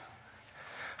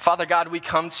Father God, we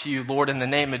come to you, Lord, in the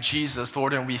name of Jesus,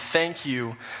 Lord, and we thank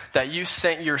you that you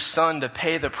sent your Son to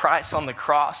pay the price on the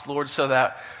cross, Lord, so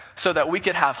that we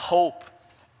could have hope,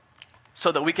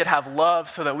 so that we could have love,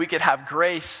 so that we could have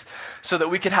grace, so that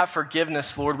we could have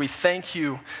forgiveness, Lord. We thank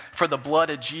you for the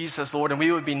blood of Jesus, Lord, and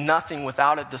we would be nothing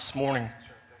without it this morning.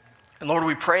 And Lord,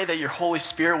 we pray that your Holy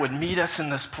Spirit would meet us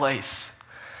in this place.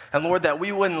 And Lord, that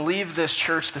we wouldn't leave this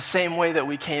church the same way that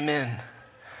we came in.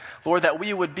 Lord, that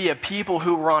we would be a people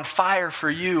who were on fire for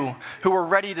you, who were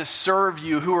ready to serve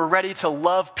you, who were ready to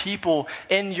love people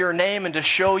in your name and to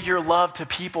show your love to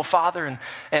people, Father.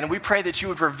 And we pray that you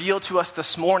would reveal to us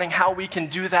this morning how we can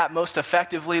do that most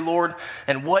effectively, Lord,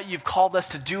 and what you've called us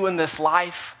to do in this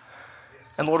life.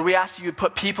 And Lord, we ask you to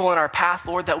put people in our path,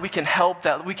 Lord, that we can help,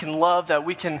 that we can love, that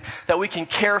we can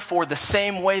care for the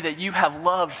same way that you have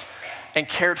loved and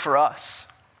cared for us.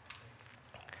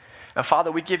 Now,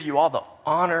 Father, we give you all the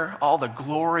honor, all the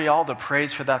glory, all the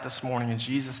praise for that this morning in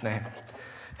Jesus' name.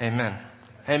 Amen.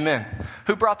 Amen.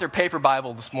 Who brought their paper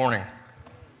Bible this morning?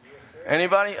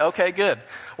 Anybody? Okay, good.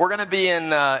 We're going to be in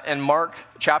Mark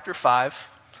chapter 5,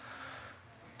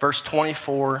 verse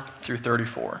 24 through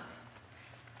 34.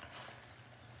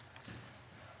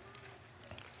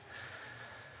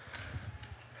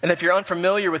 And if you're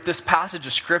unfamiliar with this passage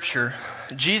of Scripture,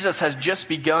 Jesus has just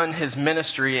begun his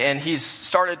ministry, and he's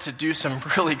started to do some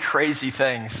really crazy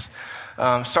things,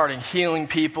 starting healing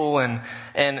people,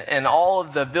 and all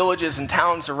of the villages and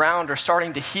towns around are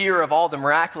starting to hear of all the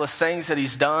miraculous things that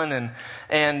he's done,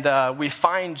 and we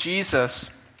find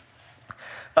Jesus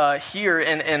here,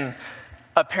 and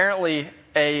apparently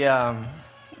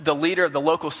the leader of the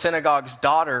local synagogue's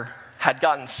daughter had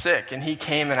gotten sick, and he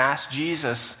came and asked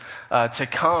Jesus to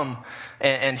come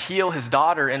and heal his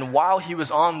daughter. And while he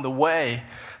was on the way,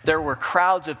 there were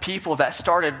crowds of people that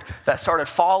started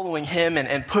following him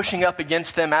and pushing up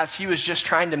against him as he was just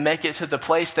trying to make it to the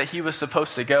place that he was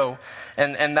supposed to go.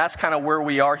 And that's kind of where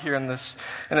we are here in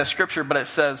the scripture. But it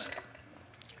says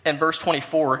in verse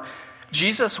 24,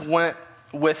 Jesus went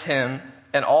with him,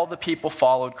 and all the people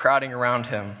followed, crowding around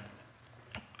him.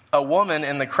 A woman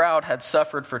in the crowd had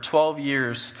suffered for 12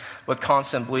 years with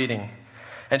constant bleeding,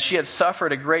 and she had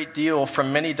suffered a great deal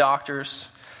from many doctors,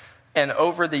 and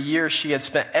over the years she had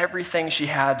spent everything she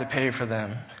had to pay for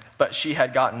them, but she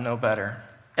had gotten no better.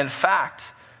 In fact,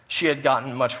 she had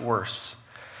gotten much worse.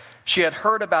 She had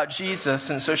heard about Jesus,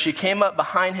 and so she came up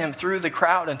behind him through the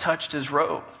crowd and touched his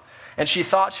robe. And she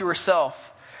thought to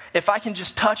herself, if I can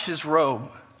just touch his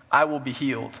robe, I will be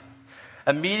healed.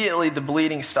 Immediately the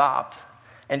bleeding stopped,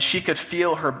 and she could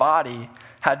feel her body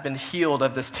had been healed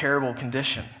of this terrible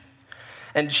condition.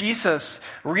 And Jesus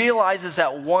realizes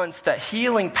at once that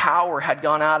healing power had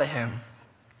gone out of him.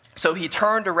 So he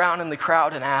turned around in the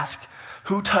crowd and asked,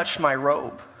 who touched my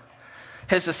robe?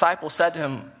 His disciples said to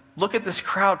him, look at this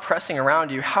crowd pressing around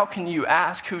you. How can you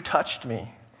ask who touched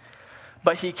me?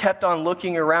 But he kept on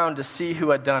looking around to see who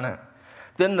had done it.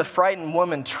 Then the frightened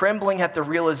woman, trembling at the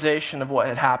realization of what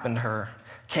had happened to her,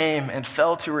 came and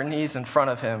fell to her knees in front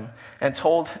of him and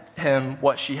told him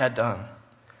what she had done.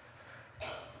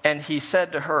 And he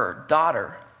said to her,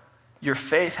 daughter, your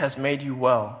faith has made you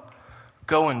well.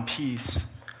 Go in peace.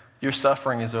 Your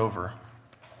suffering is over.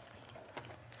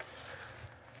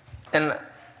 And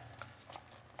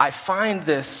I find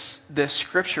this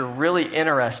scripture really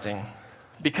interesting,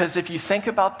 because if you think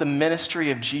about the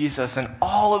ministry of Jesus and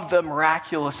all of the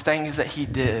miraculous things that he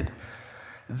did,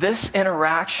 this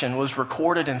interaction was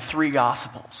recorded in 3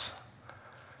 Gospels.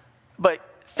 But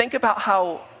think about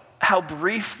how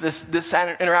brief this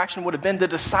interaction would have been. The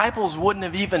disciples wouldn't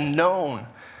have even known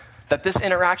that this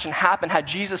interaction happened had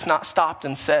Jesus not stopped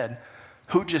and said,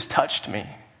 who just touched me?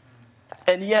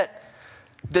 And yet,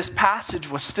 this passage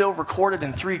was still recorded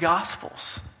in 3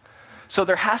 Gospels. So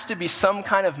there has to be some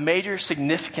kind of major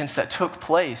significance that took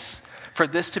place for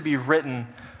this to be written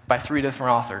by 3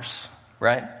 different authors,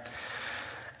 right?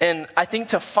 And I think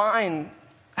to find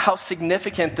how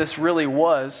significant this really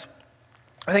was,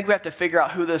 I think we have to figure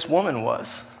out who this woman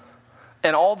was.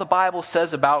 And all the Bible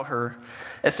says about her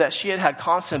is that she had had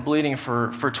constant bleeding for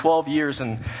 12 years.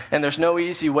 And there's no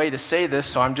easy way to say this,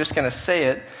 so I'm just going to say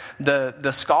it.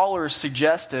 The scholars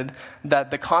suggested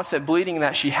that the constant bleeding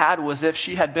that she had was if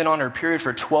she had been on her period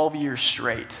for 12 years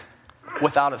straight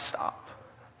without a stop.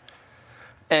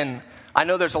 And I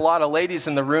know there's a lot of ladies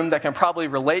in the room that can probably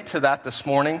relate to that this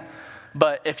morning.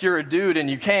 But if you're a dude and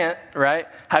you can't, right?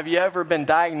 Have you ever been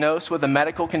diagnosed with a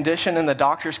medical condition and the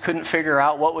doctors couldn't figure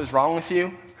out what was wrong with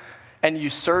you? And you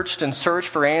searched and searched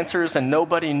for answers and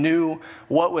nobody knew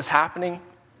what was happening,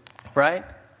 right?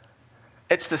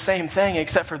 It's the same thing,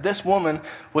 except for this woman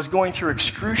was going through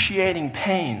excruciating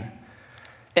pain.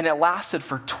 And it lasted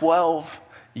for 12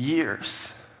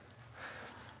 years.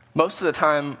 Most of the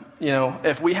time,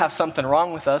 if we have something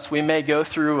wrong with us, we may go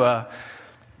through a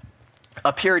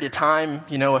period of time,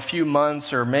 a few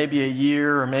months or maybe a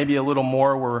year or maybe a little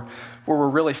more where we're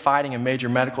really fighting a major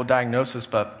medical diagnosis.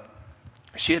 But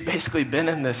she had basically been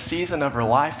in this season of her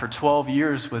life for 12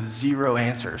 years with zero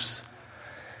answers.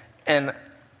 And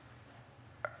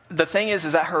the thing is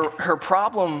that her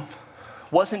problem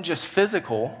wasn't just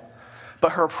physical,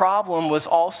 but her problem was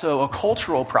also a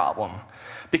cultural problem.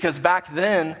 Because back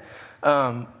then,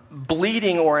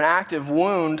 bleeding or an active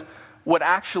wound would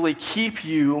actually keep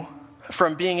you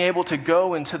from being able to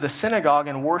go into the synagogue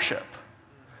and worship.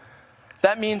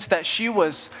 That means that she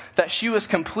was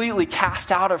completely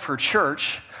cast out of her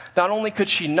church. Not only could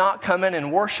she not come in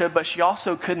and worship, but she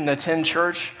also couldn't attend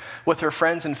church with her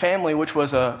friends and family, which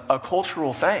was a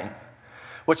cultural thing.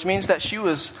 Which means that she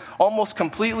was almost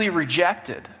completely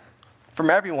rejected from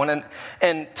everyone.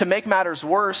 And to make matters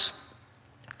worse,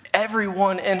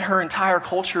 everyone in her entire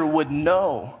culture would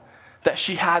know that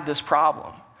she had this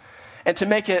problem. And to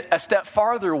make it a step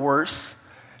farther worse,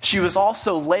 she was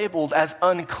also labeled as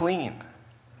unclean.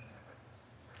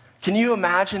 Can you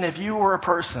imagine if you were a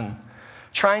person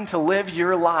trying to live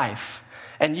your life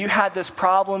and you had this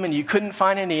problem and you couldn't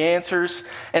find any answers,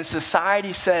 and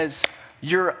society says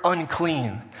you're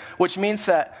unclean, which means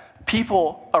that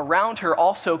people around her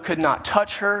also could not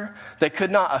touch her, they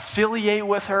could not affiliate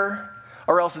with her,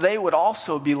 or else they would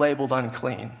also be labeled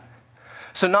unclean.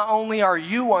 So not only are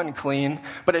you unclean,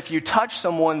 but if you touch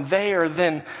someone, they are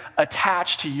then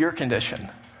attached to your condition.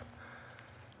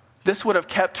 This would have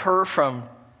kept her from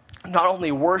not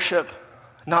only worship,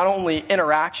 not only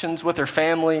interactions with her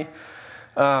family,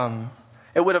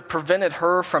 it would have prevented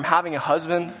her from having a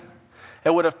husband.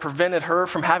 It would have prevented her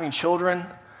from having children.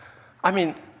 I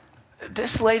mean,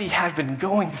 this lady had been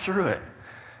going through it.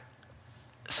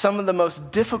 Some of the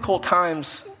most difficult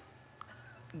times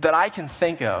that I can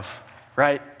think of,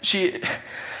 right? She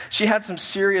had some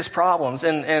serious problems,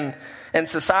 and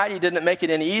society didn't make it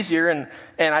any easier. And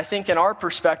I think in our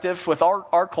perspective, with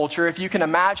our culture, if you can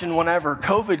imagine whenever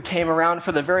COVID came around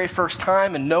for the very first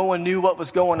time and no one knew what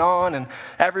was going on and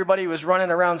everybody was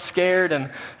running around scared, and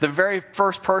the very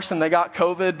first person that got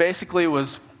COVID basically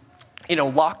was,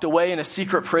 locked away in a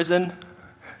secret prison,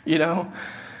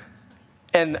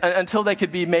 and until they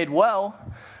could be made well,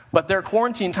 but their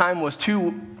quarantine time was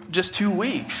just 2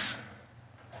 weeks.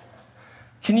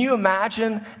 Can you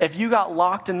imagine if you got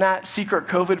locked in that secret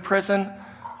COVID prison,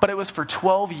 but it was for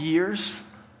 12 years,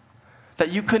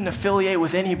 that you couldn't affiliate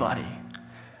with anybody?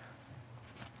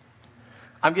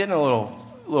 I'm getting a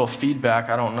little feedback.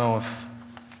 I don't know if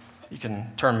you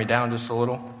can turn me down just a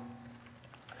little.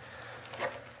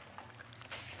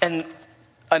 And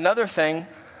another thing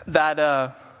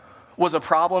that was a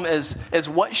problem is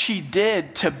what she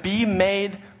did to be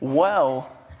made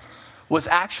well was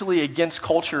actually against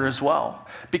culture as well.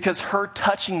 Because her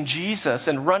touching Jesus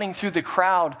and running through the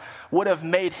crowd would have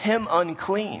made him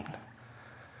unclean.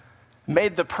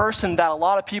 Made the person that a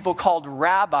lot of people called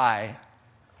rabbi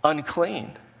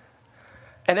unclean.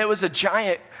 And it was a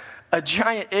giant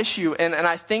issue. And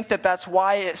I think that's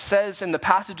why it says in the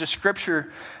passage of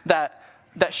Scripture that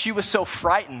she was so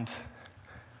frightened.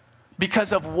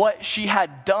 Because of what she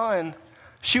had done,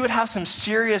 she would have some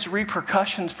serious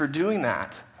repercussions for doing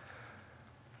that.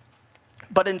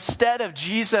 But instead of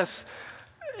Jesus,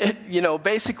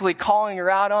 basically calling her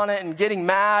out on it and getting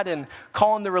mad and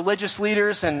calling the religious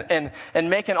leaders and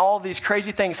making all these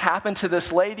crazy things happen to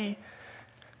this lady,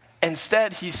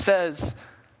 instead he says,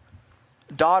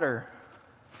 daughter,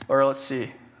 or let's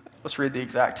read the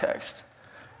exact text.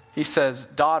 He says,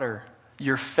 daughter,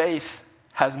 your faith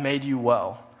has made you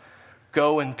well.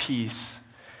 Go in peace.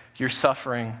 Your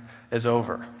suffering is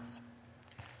over.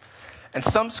 And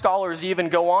some scholars even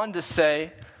go on to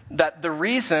say that the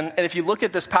reason, and if you look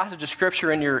at this passage of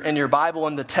Scripture in your Bible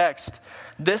in the text,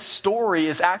 this story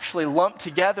is actually lumped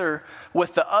together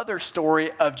with the other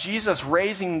story of Jesus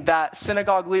raising that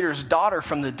synagogue leader's daughter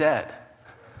from the dead.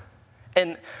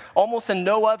 And almost in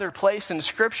no other place in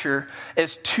Scripture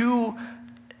is two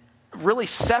really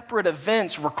separate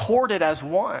events recorded as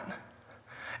one.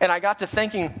 And I got to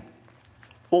thinking,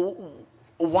 well,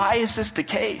 why is this the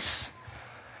case?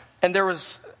 And there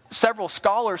was several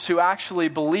scholars who actually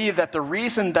believe that the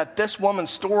reason that this woman's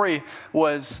story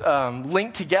was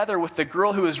linked together with the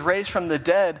girl who was raised from the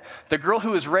dead, the girl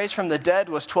who was raised from the dead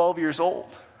was 12 years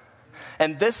old.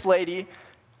 And this lady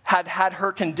had had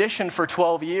her condition for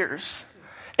 12 years.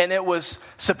 And it was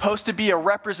supposed to be a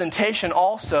representation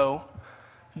also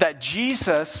that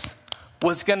Jesus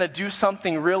was going to do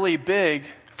something really big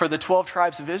for the 12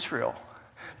 tribes of Israel.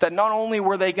 that not only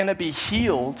were they going to be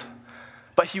healed,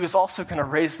 but he was also going to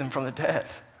raise them from the dead.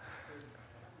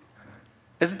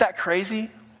 Isn't that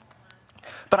crazy?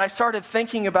 But I started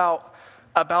thinking about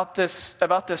this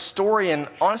story, and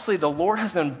honestly, the Lord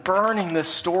has been burning this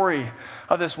story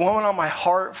of this woman on my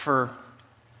heart for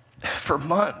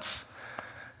months.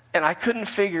 And I couldn't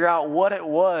figure out what it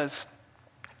was,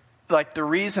 like the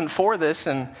reason for this,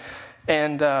 and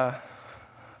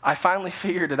I finally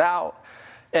figured it out.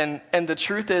 And the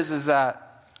truth is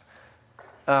that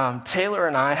Taylor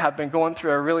and I have been going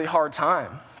through a really hard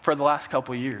time for the last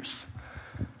couple of years.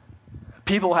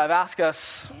 People have asked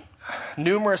us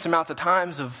numerous amounts of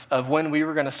times of when we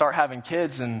were going to start having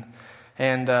kids, and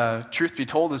truth be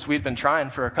told is we'd been trying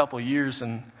for a couple of years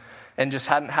and just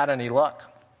hadn't had any luck.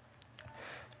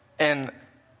 And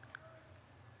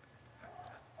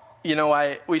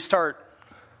we start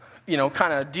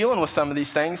kind of dealing with some of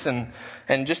these things, and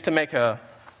just to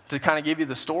kind of give you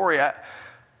the story,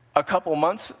 a couple of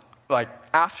months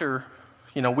after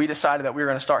we decided that we were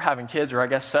going to start having kids, or I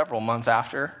guess several months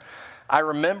after, I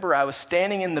remember I was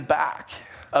standing in the back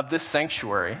of this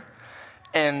sanctuary,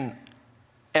 and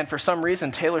for some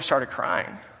reason Taylor started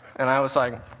crying, and I was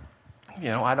like,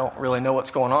 I don't really know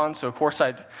what's going on. So of course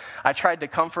I tried to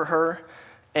comfort her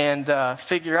and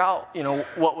figure out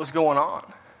what was going on.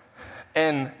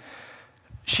 And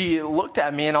she looked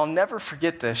at me, and I'll never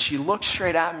forget this. She looked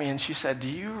straight at me and she said, "Do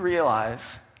you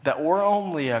realize that we're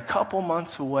only a couple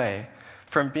months away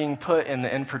from being put in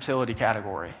the infertility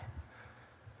category?"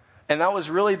 And that was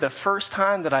really the first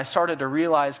time that I started to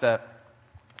realize that,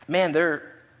 man, there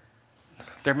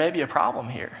may be a problem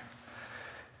here.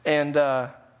 And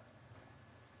that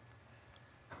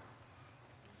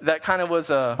kind of was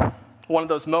one of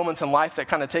those moments in life that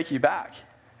kind of take you back.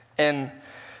 And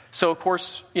so, of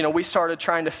course, we started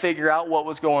trying to figure out what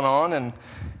was going on,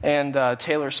 and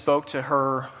Taylor spoke to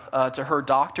her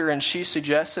doctor, and she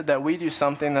suggested that we do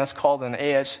something that's called an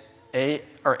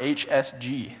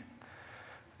HSG.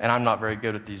 And I'm not very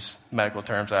good at these medical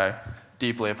terms. I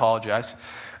deeply apologize.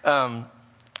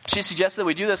 She suggested that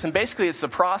we do this, and basically it's the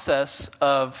process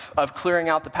of clearing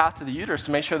out the path to the uterus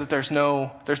to make sure that there's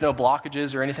no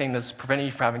blockages or anything that's preventing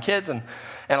you from having kids. And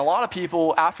a lot of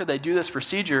people, after they do this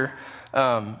procedure,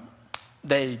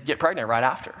 they get pregnant right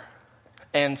after.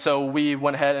 And so we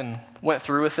went ahead and went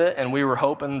through with it, and we were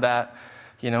hoping that,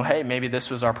 hey, maybe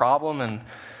this was our problem,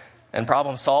 and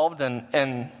problem solved,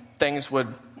 and things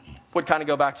would kind of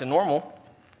go back to normal.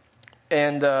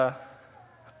 And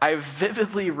I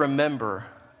vividly remember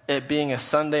it being a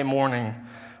Sunday morning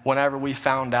whenever we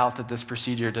found out that this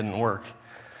procedure didn't work.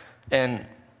 And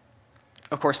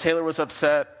of course, Taylor was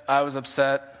upset, I was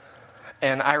upset,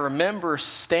 and I remember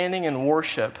standing in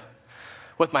worship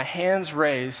with my hands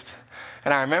raised,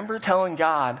 and I remember telling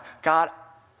God, I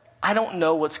don't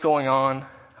know what's going on.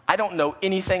 I don't know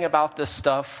anything about this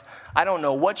stuff. I don't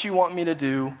know what you want me to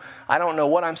do. I don't know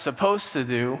what I'm supposed to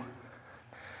do.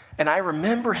 And I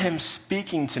remember him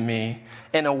speaking to me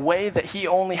in a way that he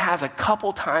only has a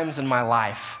couple times in my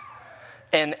life.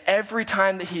 And every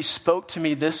time that he spoke to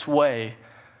me this way,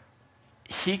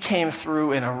 he came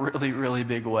through in a really, really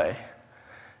big way.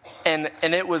 And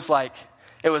it was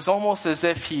almost as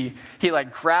if he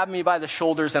grabbed me by the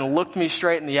shoulders and looked me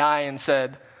straight in the eye and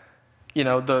said,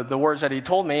 the words that he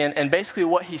told me. And basically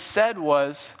what he said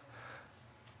was,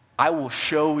 "I will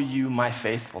show you my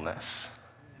faithfulness."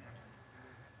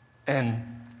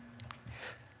 And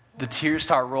the tears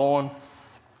start rolling.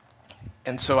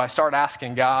 And so I start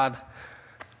asking God,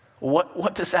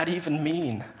 what does that even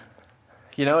mean?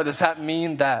 Does that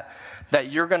mean that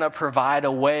you're going to provide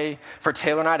a way for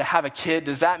Taylor and I to have a kid?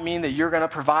 Does that mean that you're going to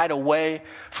provide a way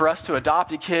for us to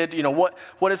adopt a kid? What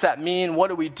does that mean? What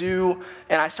do we do?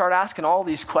 And I start asking all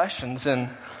these questions. And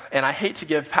I hate to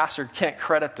give Pastor Kent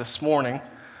credit this morning.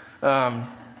 But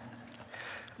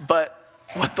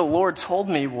what the Lord told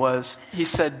me was, he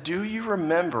said, "Do you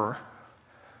remember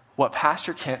what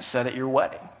Pastor Kent said at your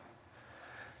wedding?"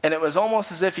 And it was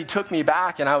almost as if he took me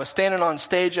back, and I was standing on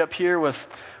stage up here with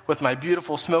my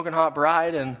beautiful smoking hot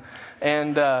bride, and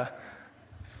I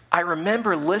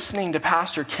remember listening to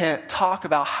Pastor Kent talk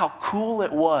about how cool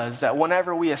it was that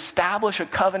whenever we establish a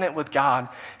covenant with God,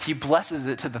 he blesses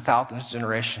it to the 1,000th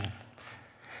generation.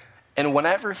 And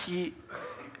whenever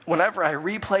I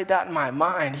replayed that in my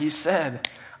mind, he said,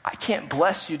 "I can't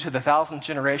bless you to the 1,000th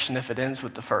generation if it ends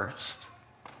with the first.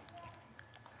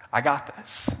 I got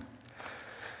this."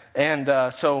 And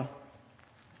so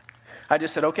I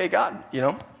just said, "Okay, God,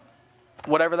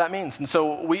 whatever that means." And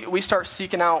so we start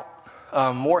seeking out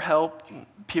more help.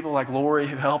 People like Lori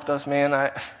who helped us,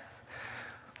 man.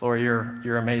 Lori,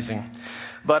 you're amazing.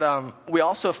 But we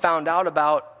also found out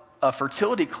about a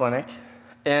fertility clinic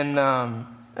in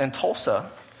Tulsa.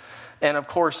 And of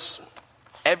course,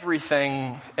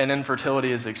 everything in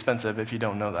infertility is expensive if you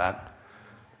don't know that.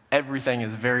 Everything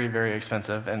is very, very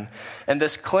expensive. And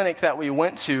this clinic that we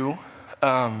went to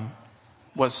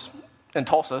was in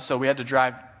Tulsa, so we had to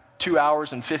drive 2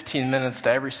 hours and 15 minutes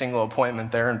to every single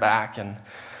appointment there and back.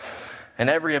 And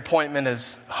every appointment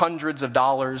is hundreds of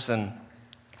dollars and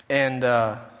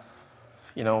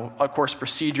of course,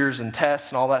 procedures and tests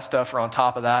and all that stuff are on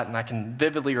top of that. And I can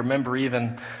vividly remember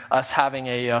even us having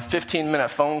a 15-minute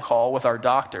phone call with our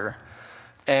doctor.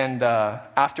 And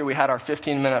after we had our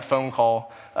 15-minute phone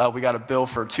call, we got a bill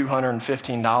for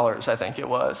 $215, I think it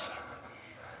was.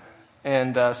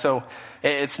 And so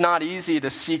it's not easy to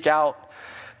seek out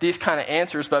these kind of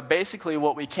answers, but basically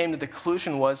what we came to the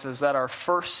conclusion is that our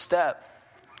first step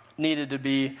needed to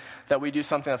be that we do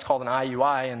something that's called an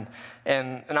IUI,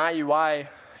 and an IUI,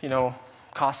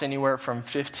 costs anywhere from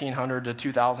 $1,500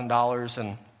 to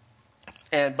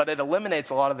 $2,000, but it eliminates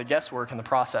a lot of the guesswork in the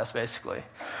process, basically.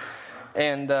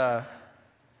 And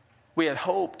we had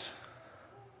hoped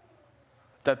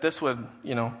that this would,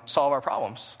 solve our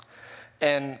problems.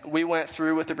 And we went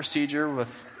through with the procedure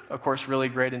with, of course, really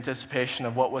great anticipation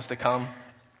of what was to come.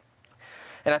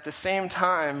 And at the same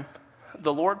time,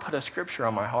 the Lord put a scripture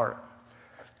on my heart.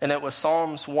 And it was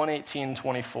Psalms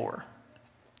 118:24.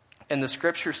 And the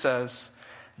scripture says,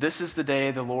 "This is the day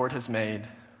the Lord has made.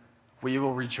 We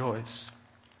will rejoice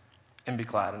and be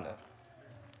glad in it."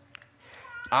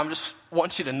 I just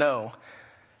want you to know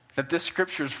that this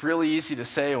scripture is really easy to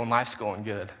say when life's going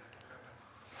good.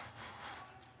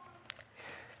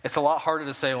 It's a lot harder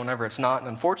to say whenever it's not. And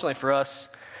unfortunately for us,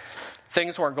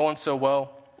 things weren't going so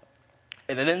well.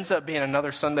 And it ends up being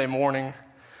another Sunday morning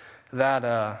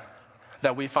that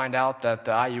we find out that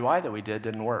the IUI that we did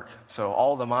didn't work. So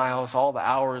all the miles, all the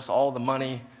hours, all the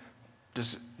money,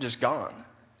 just gone.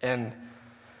 And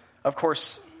of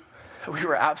course, we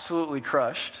were absolutely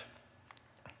crushed.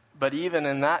 But even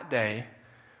in that day,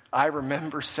 I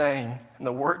remember saying, and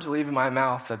the words leaving my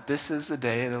mouth, that this is the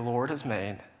day the Lord has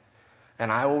made,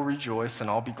 and I will rejoice and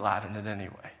I'll be glad in it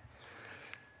anyway.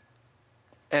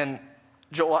 And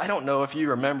Joel, I don't know if you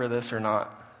remember this or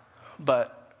not,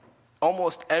 but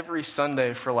almost every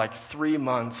Sunday for like 3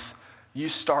 months, you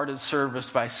started service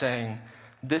by saying,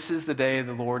 "This is the day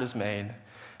the Lord has made,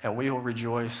 and we will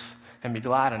rejoice and be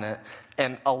glad in it."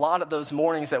 And a lot of those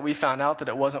mornings that we found out that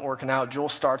it wasn't working out, Joel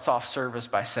starts off service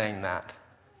by saying that.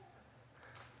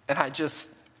 And I just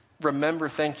remember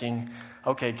thinking,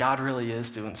 okay, God really is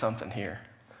doing something here.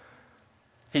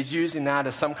 He's using that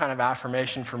as some kind of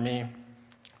affirmation for me,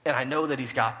 and I know that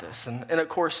he's got this. And of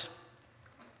course,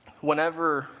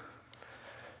 whenever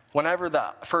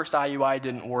the first IUI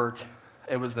didn't work,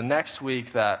 it was the next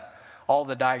week that all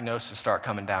the diagnoses start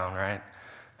coming down, right?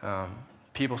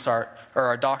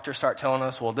 Our doctors start telling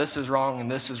us, well, this is wrong, and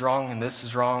this is wrong, and this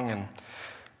is wrong, and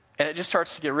it just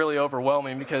starts to get really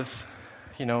overwhelming because,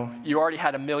 you already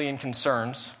had 1 million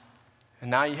concerns, and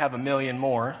now you have 1 million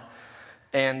more,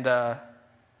 and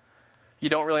you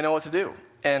don't really know what to do.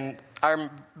 And I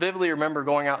vividly remember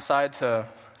going outside to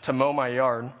mow my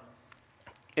yard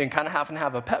and kind of having to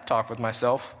have a pep talk with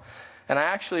myself. And I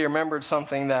actually remembered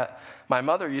something that my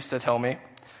mother used to tell me,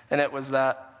 and it was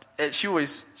that she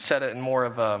always said it in more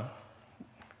of a,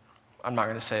 I'm not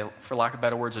going to say, for lack of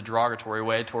better words, a derogatory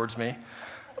way towards me.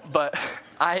 But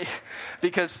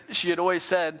because she had always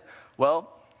said,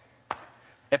 well,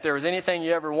 if there was anything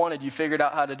you ever wanted, you figured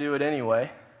out how to do it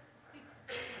anyway.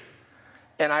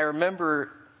 And I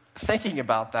remember thinking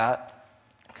about that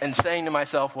and saying to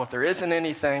myself, well, if there isn't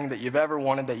anything that you've ever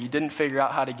wanted that you didn't figure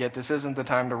out how to get, this isn't the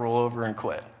time to roll over and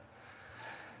quit.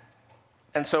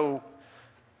 And so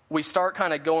we start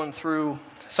kind of going through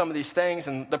some of these things,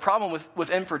 and the problem with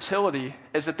infertility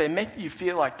is that they make you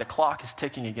feel like the clock is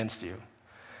ticking against you.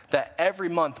 That every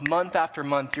month after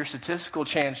month, your statistical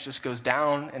chance just goes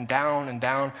down and down and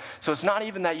down. So it's not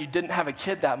even that you didn't have a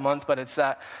kid that month, but it's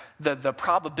that the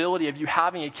probability of you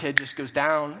having a kid just goes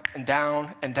down and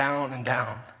down and down and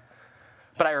down.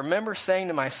 But I remember saying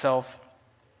to myself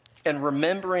and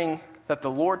remembering that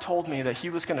the Lord told me that he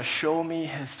was going to show me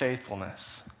his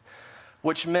faithfulness,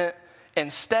 which meant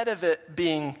instead of it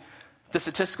being the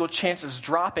statistical chances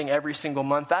dropping every single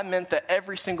month, that meant that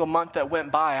every single month that went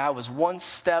by, I was 1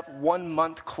 step, 1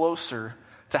 month closer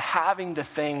to having the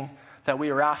thing that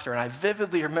we were after. And I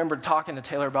vividly remember talking to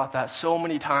Taylor about that so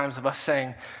many times, of us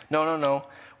saying, no,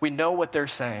 we know what they're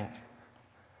saying.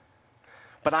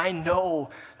 But I know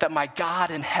that my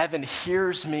God in heaven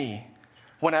hears me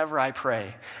whenever I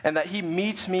pray, and that he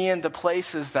meets me in the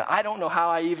places that I don't know how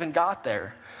I even got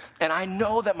there. And I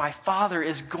know that my Father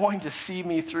is going to see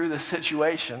me through this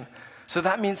situation. So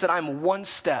that means that I'm one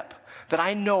step, that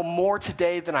I know more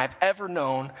today than I've ever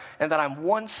known, and that I'm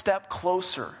one step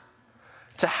closer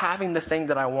to having the thing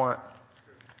that I want.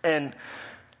 And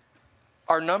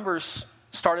our numbers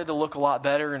started to look a lot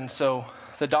better, and so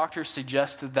the doctors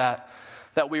suggested that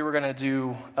we were going to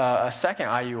do a second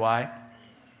IUI.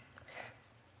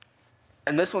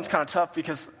 And this one's kind of tough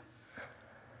because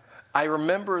I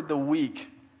remember the week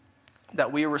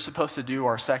that we were supposed to do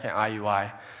our second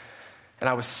IUI, and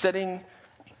I was sitting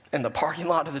in the parking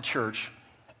lot of the church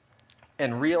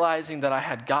and realizing that I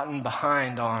had gotten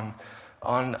behind on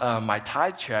my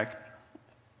tithe check.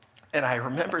 And I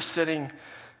remember sitting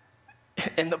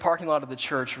in the parking lot of the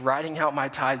church, writing out my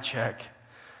tithe check,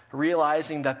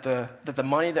 realizing that the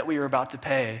money that we were about to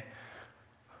pay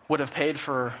would have paid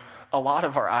for a lot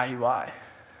of our IUI.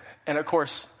 And of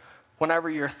course, whenever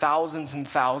you're thousands and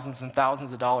thousands and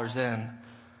thousands of dollars in,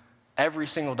 every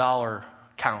single dollar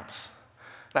counts.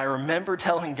 And I remember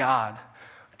telling God,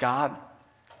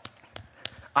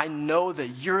 I know that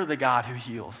you're the God who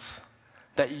heals,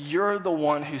 that you're the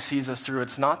one who sees us through.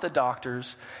 It's not the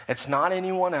doctors, it's not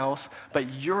anyone else, but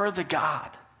you're the God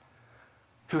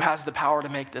who has the power to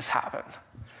make this happen.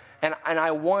 And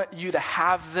I want you to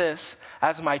have this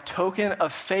as my token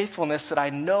of faithfulness, that I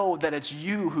know that it's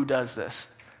you who does this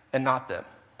and not them.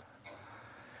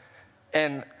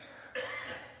 And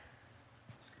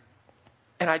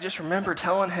I just remember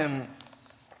telling him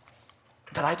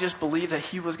that I just believed that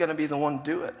he was going to be the one to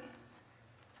do it.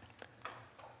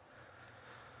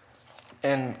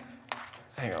 And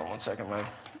hang on one second, my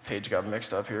page got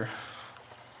mixed up here.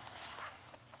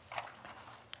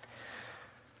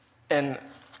 And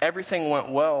everything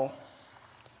went well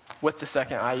with the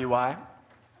second IUI,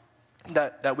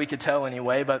 that we could tell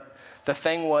anyway. But the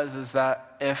thing is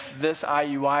that if this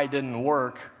IUI didn't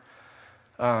work,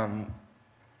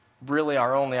 really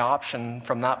our only option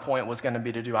from that point was going to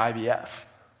be to do IVF.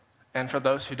 And for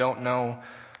those who don't know,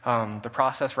 the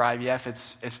process for IVF,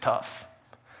 it's tough.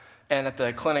 And at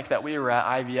the clinic that we were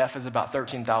at, IVF is about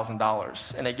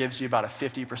 $13,000, and it gives you about a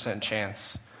 50%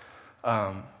 chance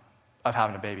of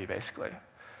having a baby, basically.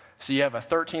 So you have a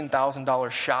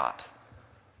 $13,000 shot,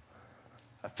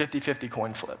 a 50-50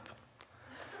 coin flip.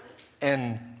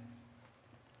 And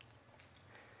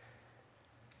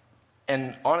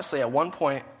honestly, at one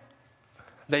point,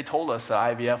 they told us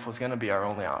that IVF was going to be our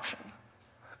only option.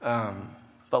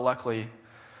 But luckily,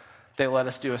 they let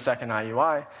us do a second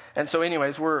IUI. And so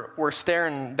anyways, we're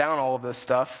staring down all of this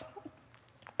stuff.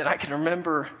 And I can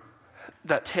remember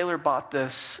that Taylor bought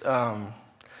this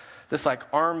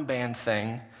like armband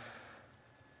thing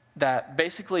that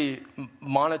basically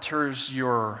monitors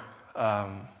your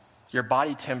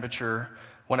body temperature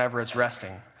whenever it's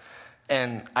resting.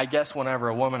 And I guess whenever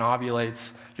a woman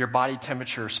ovulates, your body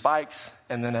temperature spikes,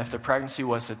 and then if the pregnancy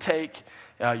was to take,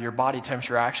 your body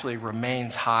temperature actually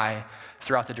remains high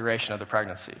throughout the duration of the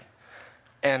pregnancy.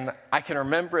 And I can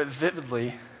remember it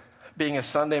vividly being a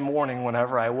Sunday morning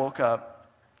whenever I woke up.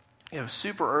 It was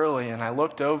super early, and I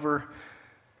looked over,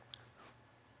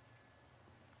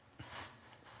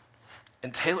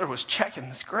 and Taylor was checking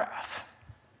this graph.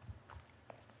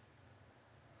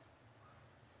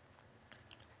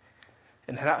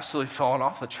 And it had absolutely fallen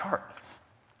off the chart,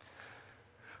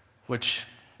 which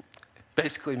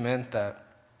basically meant that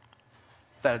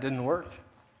it didn't work.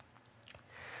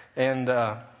 And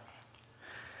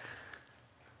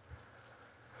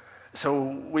so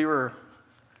we were,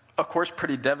 of course,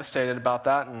 pretty devastated about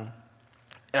that, and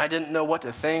I didn't know what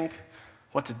to think,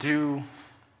 what to do,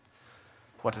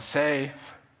 what to say.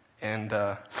 And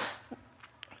I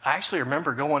actually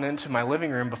remember going into my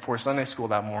living room before Sunday school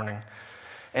that morning.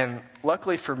 And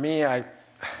luckily for me,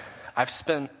 I've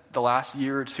spent the last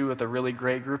year or two with a really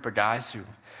great group of guys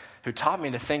who taught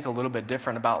me to think a little bit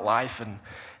different about life.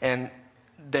 And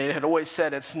they had always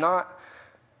said, it's not,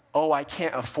 oh, I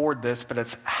can't afford this, but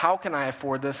it's how can I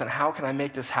afford this and how can I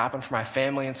make this happen for my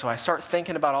family? And so I start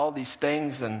thinking about all these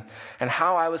things and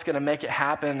how I was going to make it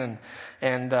happen.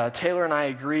 And Taylor and I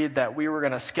agreed that we were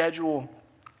going to schedule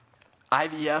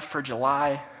IVF for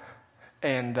July.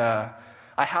 And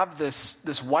I have this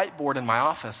whiteboard in my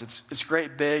office. It's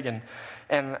great big,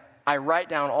 and I write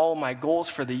down all my goals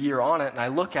for the year on it, and I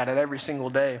look at it every single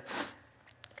day.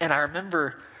 And I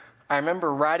remember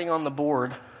writing on the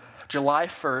board, July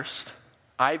 1st,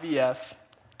 IVF,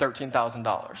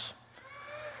 $13,000.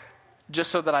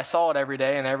 Just so that I saw it every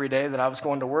day, and every day that I was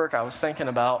going to work, I was thinking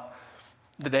about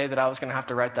the day that I was going to have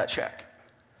to write that check.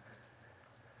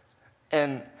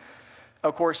 And,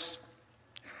 of course,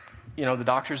 the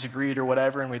doctors agreed or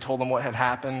whatever, and we told them what had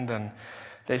happened,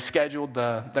 they scheduled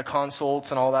the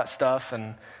consults and all that stuff.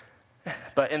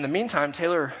 But in the meantime,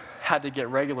 Taylor had to get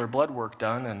regular blood work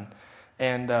done,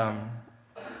 and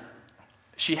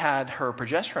she had her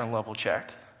progesterone level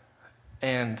checked.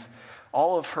 And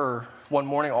one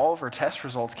morning, all of her test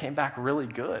results came back really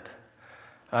good,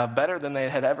 better than they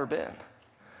had ever been.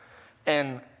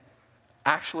 And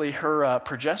actually, her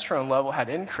progesterone level had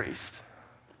increased.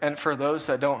 And for those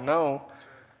that don't know,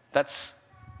 that's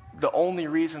the only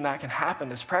reason that can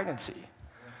happen is pregnancy.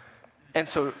 And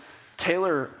so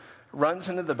Taylor runs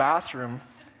into the bathroom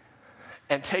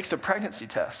and takes a pregnancy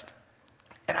test.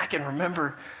 And I can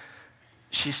remember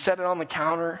she set it on the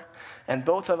counter, and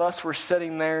both of us were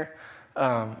sitting there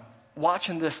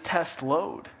watching this test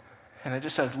load. And it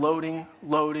just says loading,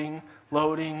 loading,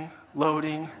 loading,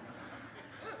 loading.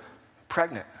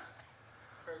 Pregnant.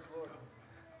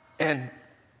 And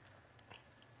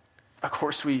of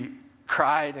course we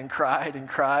cried and cried and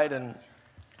cried,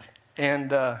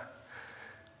 and I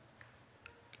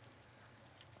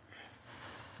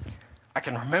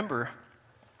can remember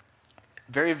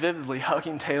very vividly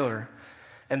hugging Taylor,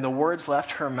 and the words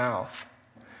left her mouth,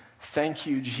 "Thank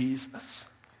you, Jesus."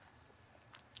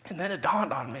 And then it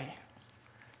dawned on me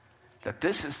that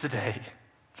this is the day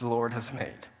the Lord has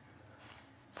made.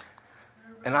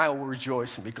 And I will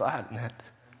rejoice and be glad in it.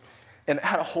 And it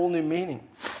had a whole new meaning.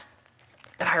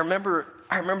 And I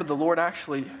remember the Lord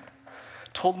actually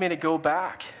told me to go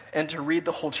back and to read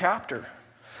the whole chapter.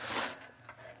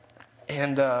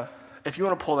 And if you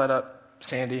want to pull that up,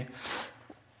 Sandy,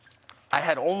 I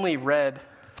had only read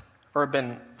or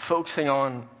been focusing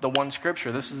on the one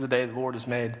scripture. This is the day the Lord has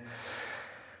made.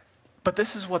 But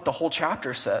this is what the whole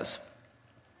chapter says.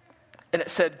 And it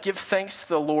said, "Give thanks to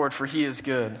the Lord, for he is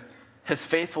good. His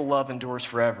faithful love endures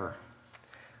forever.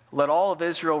 Let all of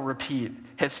Israel repeat,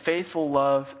 his faithful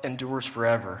love endures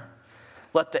forever.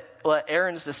 Let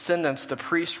Aaron's descendants, the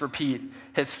priests, repeat,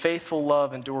 his faithful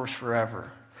love endures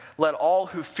forever. Let all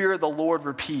who fear the Lord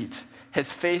repeat,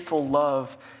 his faithful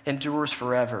love endures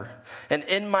forever. And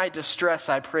in my distress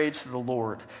I prayed to the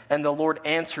Lord, and the Lord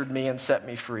answered me and set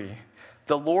me free.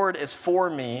 The Lord is for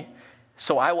me,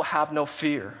 so I will have no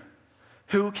fear.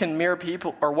 What can mere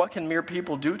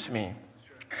people do to me?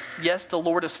 Yes, the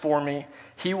Lord is for me.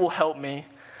 He will help me.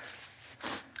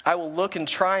 I will look in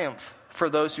triumph for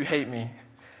those who hate me.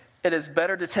 It is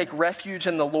better to take refuge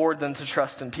in the Lord than to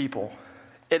trust in people.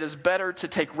 It is better to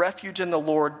take refuge in the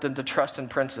Lord than to trust in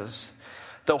princes.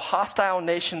 Though hostile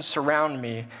nations surround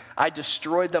me, I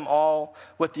destroyed them all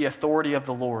with the authority of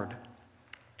the Lord.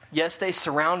 Yes, they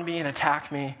surround me and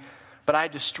attack me, but I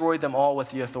destroyed them all with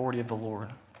the authority of the Lord.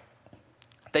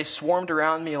 They swarmed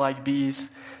around me like bees.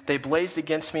 They blazed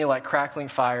against me like crackling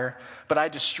fire, but I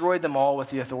destroyed them all with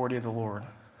the authority of the Lord.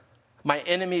 My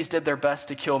enemies did their best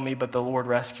to kill me, but the Lord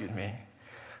rescued me.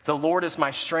 The Lord is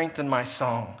my strength and my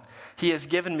song. He has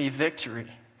given me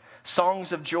victory.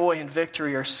 Songs of joy and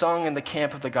victory are sung in the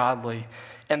camp of the godly,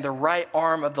 and the right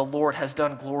arm of the Lord has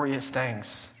done glorious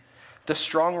things. The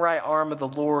strong right arm of the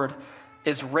Lord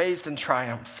is raised in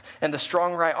triumph, and the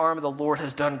strong right arm of the Lord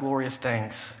has done glorious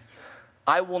things.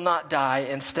 I will not die.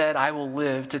 Instead, I will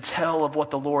live to tell of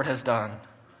what the Lord has done.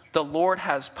 The Lord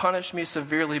has punished me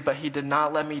severely, but he did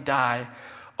not let me die.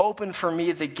 Open for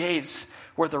me the gates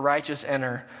where the righteous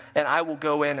enter, and I will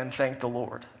go in and thank the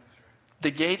Lord. The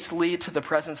gates lead to the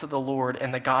presence of the Lord,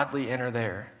 and the godly enter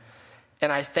there.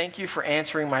 And I thank you for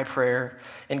answering my prayer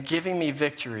and giving me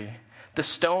victory. The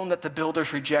stone that the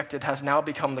builders rejected has now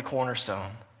become the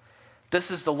cornerstone. This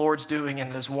is the Lord's doing,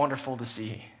 and it is wonderful to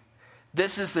see.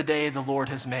 This is the day the Lord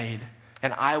has made,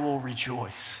 and I will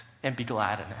rejoice and be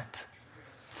glad in it."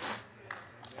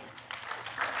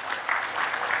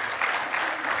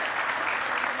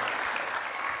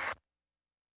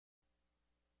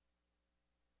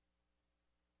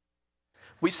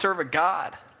 We serve a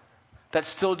God that's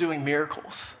still doing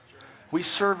miracles. We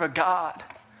serve a God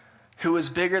who is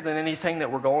bigger than anything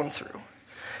that we're going through.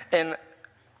 And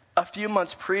a few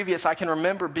months previous, I can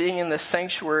remember being in this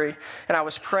sanctuary, and I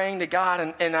was praying to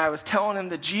God, and I was telling him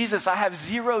that, Jesus, I have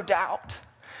zero doubt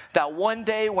that one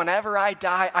day, whenever I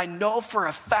die, I know for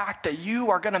a fact that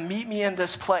you are going to meet me in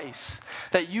this place,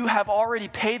 that you have already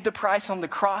paid the price on the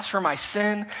cross for my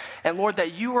sin, and Lord,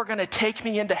 that you are going to take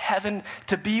me into heaven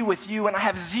to be with you, and I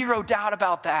have zero doubt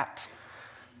about that.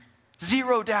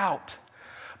 Zero doubt.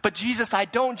 But Jesus, I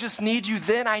don't just need you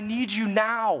then, I need you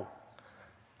now.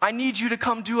 I need you to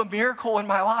come do a miracle in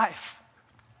my life.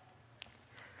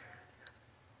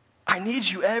 I need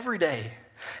you every day.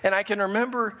 And I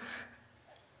remember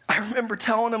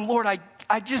telling him, Lord, I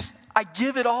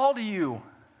give it all to you.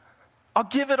 I'll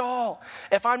give it all.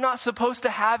 If I'm not supposed to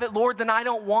have it, Lord, then I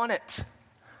don't want it.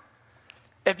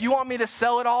 If you want me to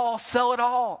sell it all, I'll sell it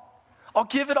all. I'll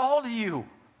give it all to you.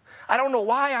 I don't know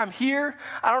why I'm here.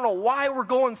 I don't know why we're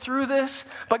going through this.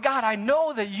 But God, I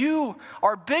know that you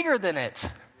are bigger than it.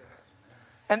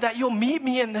 And that you'll meet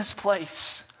me in this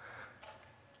place.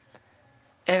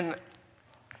 And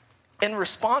in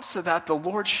response to that, the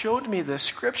Lord showed me this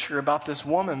scripture about this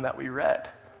woman that we read.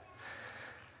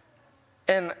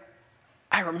 And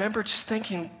I remember just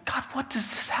thinking, God, what does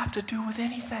this have to do with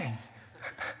anything?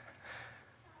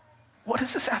 What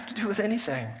does this have to do with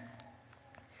anything?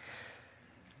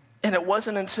 And it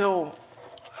wasn't until,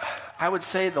 I would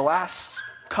say, the last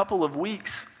couple of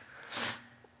weeks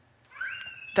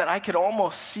that I could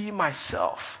almost see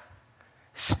myself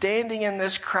standing in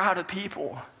this crowd of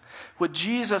people with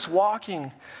Jesus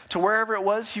walking to wherever it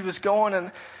was he was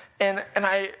going. And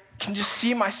I can just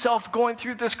see myself going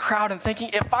through this crowd and thinking,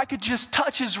 if I could just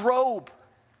touch his robe,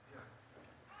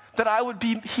 that I would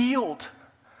be healed,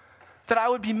 that I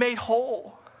would be made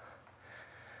whole.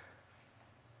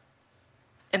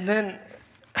 And then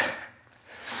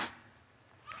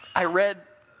I read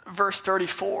verse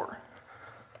 34.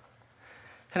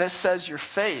 And it says, your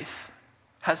faith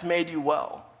has made you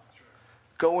well.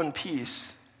 Go in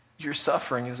peace. Your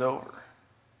suffering is over.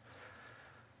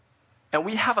 And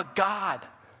we have a God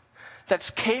that's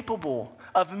capable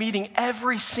of meeting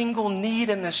every single need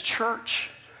in this church.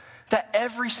 That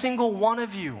every single one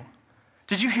of you,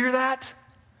 did you hear that?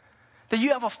 That you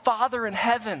have a Father in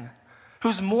heaven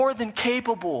who's more than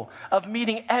capable of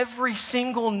meeting every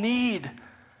single need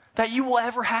that you will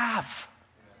ever have.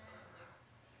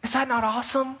 Is that not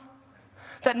awesome?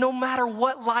 That no matter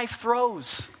what life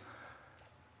throws,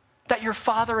 that your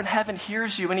Father in heaven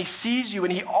hears you and he sees you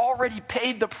and he already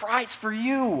paid the price for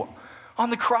you on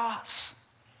the cross.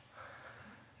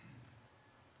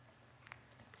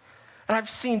 And I've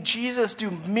seen Jesus do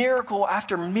miracle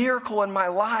after miracle in my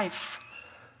life.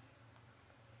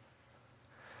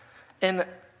 And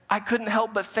I couldn't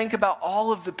help but think about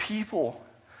all of the people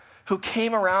who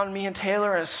came around me and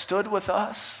Taylor and stood with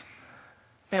us.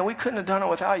 Man, we couldn't have done it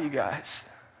without you guys.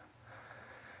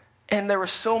 And there were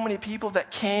so many people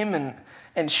that came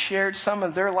and shared some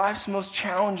of their life's most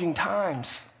challenging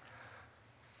times.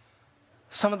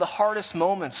 Some of the hardest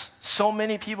moments. So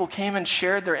many people came and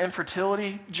shared their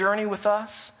infertility journey with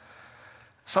us.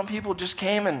 Some people just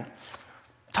came and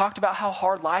talked about how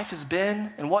hard life has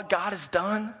been and what God has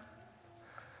done.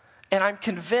 And I'm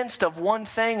convinced of one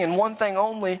thing and one thing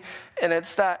only, and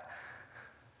it's that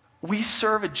we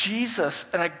serve a Jesus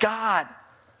and a God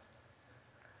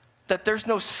that there's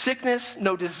no sickness,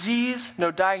 no disease, no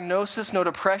diagnosis, no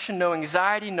depression, no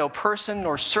anxiety, no person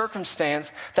nor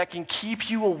circumstance that can keep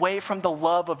you away from the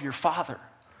love of your Father.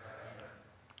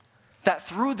 That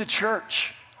through the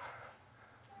church,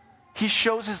 he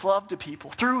shows his love to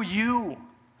people. Through you,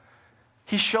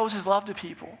 he shows his love to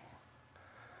people.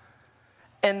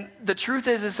 And the truth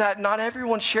is that not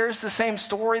everyone shares the same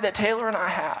story that Taylor and I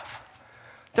have.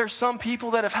 There's some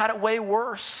people that have had it way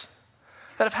worse,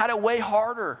 that have had it way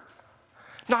harder,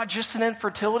 not just in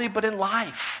infertility, but in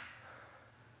life.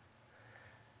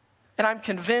 And I'm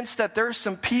convinced that there's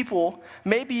some people,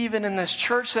 maybe even in this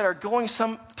church, that are going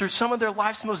through some of their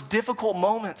life's most difficult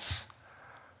moments.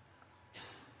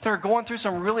 They're going through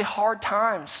some really hard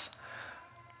times.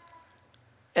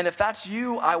 And if that's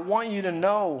you, I want you to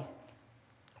know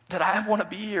that I want to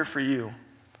be here for you.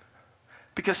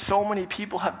 Because so many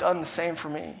people have done the same for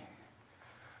me.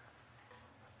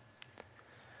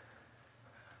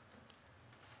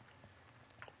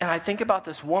 And I think about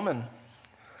this woman,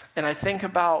 and I think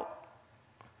about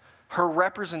her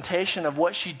representation of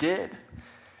what she did.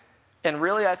 And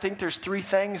really, I think there's three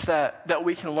things that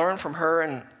we can learn from her,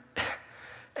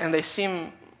 and they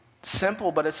seem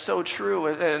simple, but it's so true.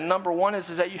 And number one is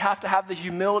that you have to have the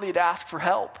humility to ask for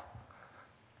help.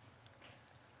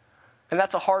 And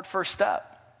that's a hard first step.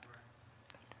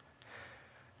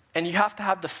 And you have to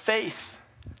have the faith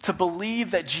to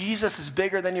believe that Jesus is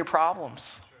bigger than your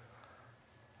problems.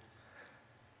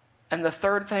 And the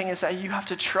third thing is that you have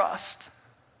to trust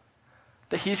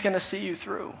that he's going to see you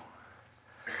through.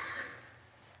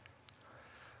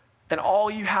 And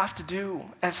all you have to do,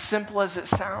 as simple as it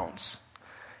sounds,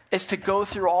 is to go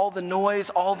through all the noise,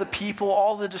 all the people,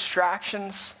 all the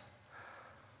distractions,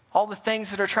 all the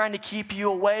things that are trying to keep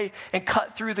you away, and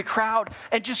cut through the crowd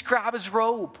and just grab his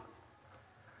robe.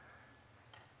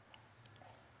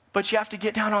 But you have to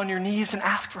get down on your knees and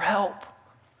ask for help.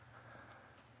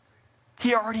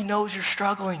 He already knows you're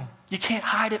struggling. You can't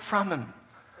hide it from him.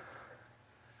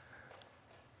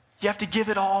 You have to give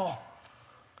it all.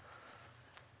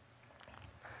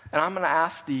 And I'm going to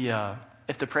ask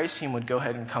if the praise team would go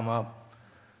ahead and come up.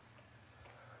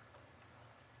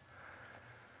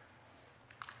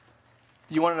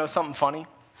 You want to know something funny?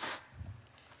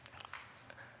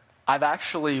 I've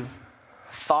actually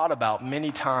thought about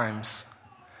many times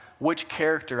which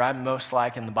character I'm most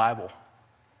like in the Bible.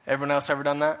 Everyone else ever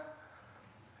done that?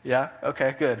 Yeah?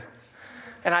 Okay, good.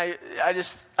 And I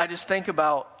just think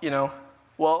about,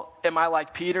 well, am I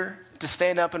like Peter to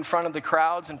stand up in front of the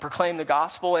crowds and proclaim the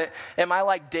gospel? Am I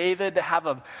like David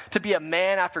to be a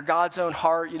man after God's own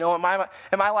heart? Am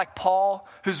I like Paul,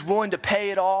 who's willing to pay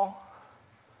it all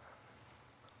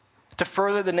to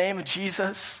further the name of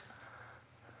Jesus?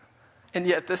 And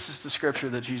yet this is the scripture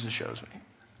that Jesus shows me.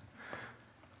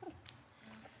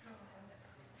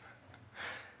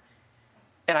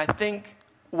 And I think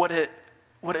what it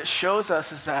shows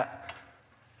us is that,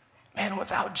 man,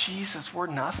 without Jesus, we're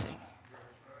nothing.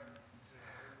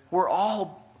 We're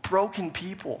all broken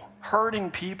people,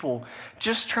 hurting people,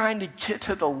 just trying to get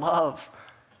to the love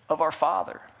of our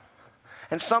Father.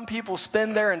 And some people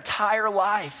spend their entire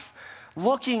life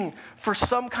looking for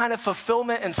some kind of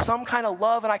fulfillment and some kind of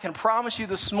love. And I can promise you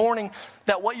this morning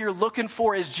that what you're looking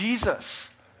for is Jesus.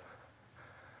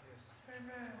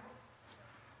 Amen.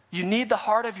 You need the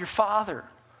heart of your Father.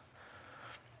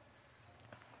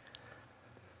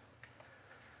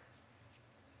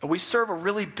 And we serve a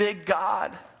really big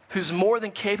God who's more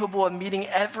than capable of meeting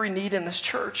every need in this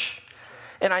church.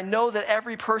 And I know that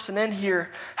every person in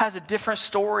here has a different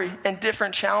story and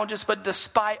different challenges, but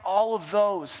despite all of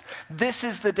those, this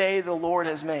is the day the Lord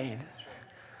has made.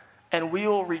 And we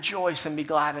will rejoice and be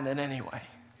glad in it anyway.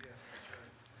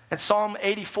 And Psalm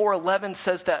 84:11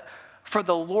 says that, for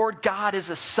the Lord God is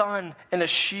a sun and a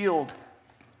shield.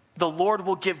 The Lord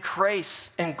will give grace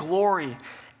and glory,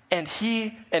 and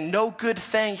no good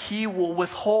thing he will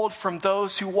withhold from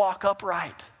those who walk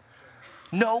upright.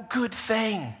 No good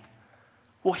thing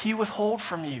will he withhold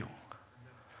from you.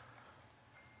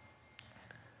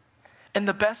 And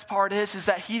the best part is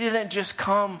that he didn't just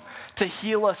come to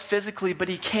heal us physically, but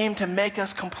he came to make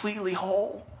us completely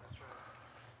whole.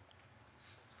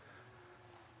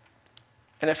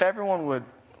 And if everyone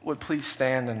would please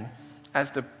stand, and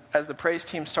as the praise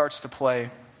team starts to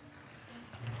play,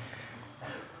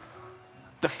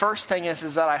 the first thing is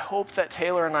that I hope that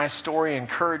Taylor and I's story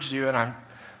encouraged you, and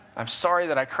I'm sorry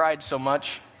that I cried so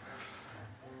much.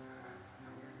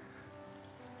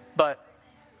 But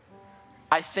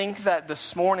I think that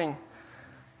this morning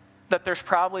that there's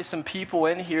probably some people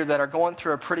in here that are going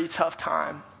through a pretty tough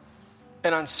time,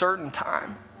 an uncertain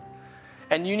time.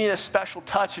 And you need a special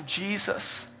touch of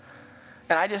Jesus.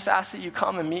 And I just ask that you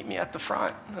come and meet me at the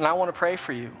front. And I want to pray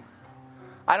for you.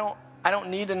 I don't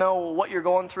need to know what you're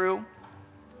going through.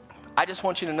 I just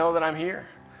want you to know that I'm here.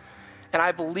 And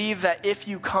I believe that if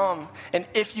you come and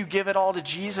if you give it all to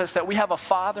Jesus, that we have a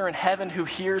Father in heaven who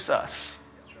hears us.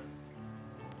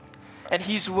 And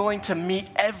he's willing to meet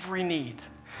every need.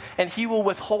 And he will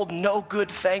withhold no good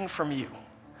thing from you.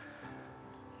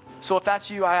 So if that's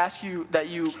you, I ask you that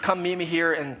you come meet me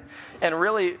here. And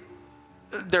really,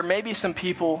 there may be some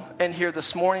people in here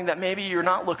this morning that maybe you're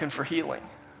not looking for healing.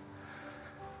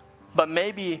 But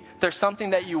maybe there's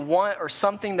something that you want or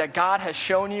something that God has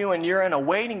shown you, and you're in a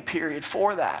waiting period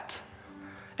for that.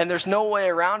 And there's no way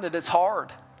around it. It's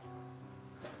hard.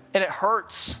 And it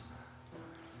hurts.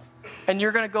 And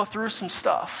you're going to go through some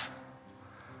stuff.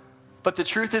 But the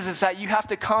truth is that you have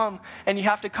to come, and you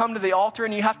have to come to the altar,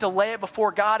 and you have to lay it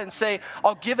before God and say,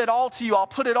 I'll give it all to you. I'll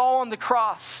put it all on the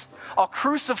cross. I'll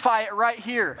crucify it right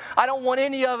here. I don't want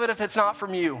any of it if it's not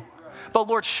from you. But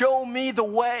Lord, show me the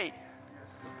way.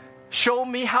 Show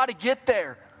me how to get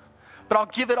there. But I'll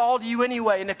give it all to you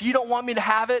anyway. And if you don't want me to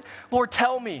have it, Lord,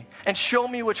 tell me and show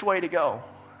me which way to go.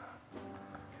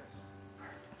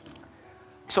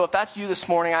 So if that's you this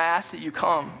morning, I ask that you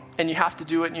come, and you have to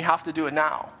do it, and you have to do it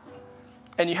now.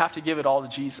 And you have to give it all to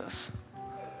Jesus.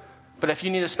 But if you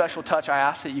need a special touch, I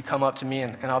ask that you come up to me,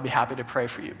 and I'll be happy to pray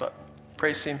for you. But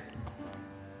praise team.